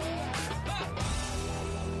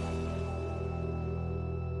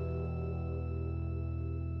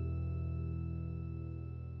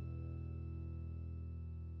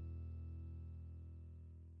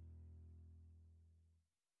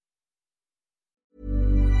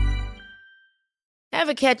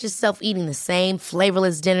 Ever catch yourself eating the same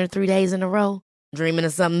flavorless dinner 3 days in a row? Dreaming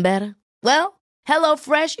of something better? Well,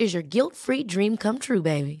 HelloFresh is your guilt-free dream come true,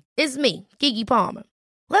 baby. It's me, Keke Palmer.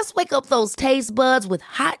 Let's wake up those taste buds with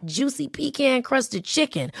hot, juicy pecan-crusted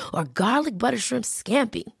chicken or garlic butter shrimp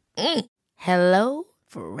scampi. Hello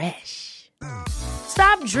Fresh.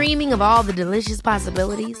 Stop dreaming of all the delicious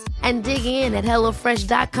possibilities and dig in at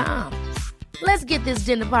HelloFresh.com. Let's get this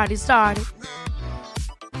dinner party started.